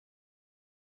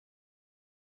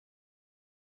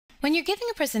When you're giving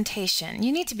a presentation,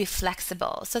 you need to be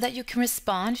flexible so that you can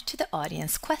respond to the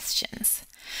audience questions.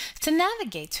 To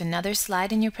navigate to another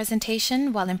slide in your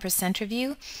presentation while in Presenter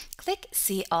View, click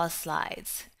See All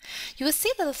Slides. You will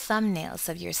see little thumbnails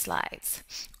of your slides.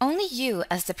 Only you,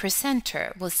 as the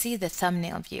presenter, will see the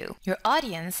thumbnail view. Your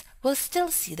audience will still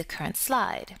see the current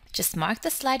slide. Just mark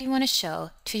the slide you want to show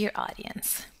to your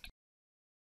audience.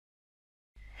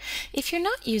 If you're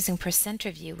not using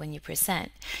Presenter View when you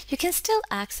present, you can still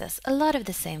access a lot of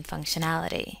the same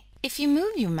functionality. If you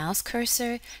move your mouse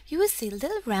cursor, you will see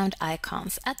little round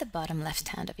icons at the bottom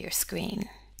left-hand of your screen.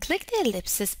 Click the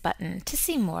ellipsis button to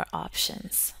see more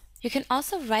options. You can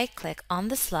also right-click on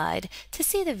the slide to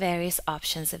see the various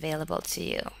options available to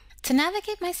you. To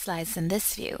navigate my slides in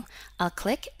this view, I'll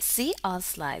click See All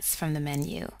Slides from the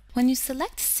menu. When you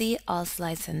select See All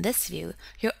Slides in this view,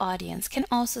 your audience can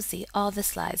also see all the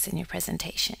slides in your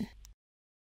presentation.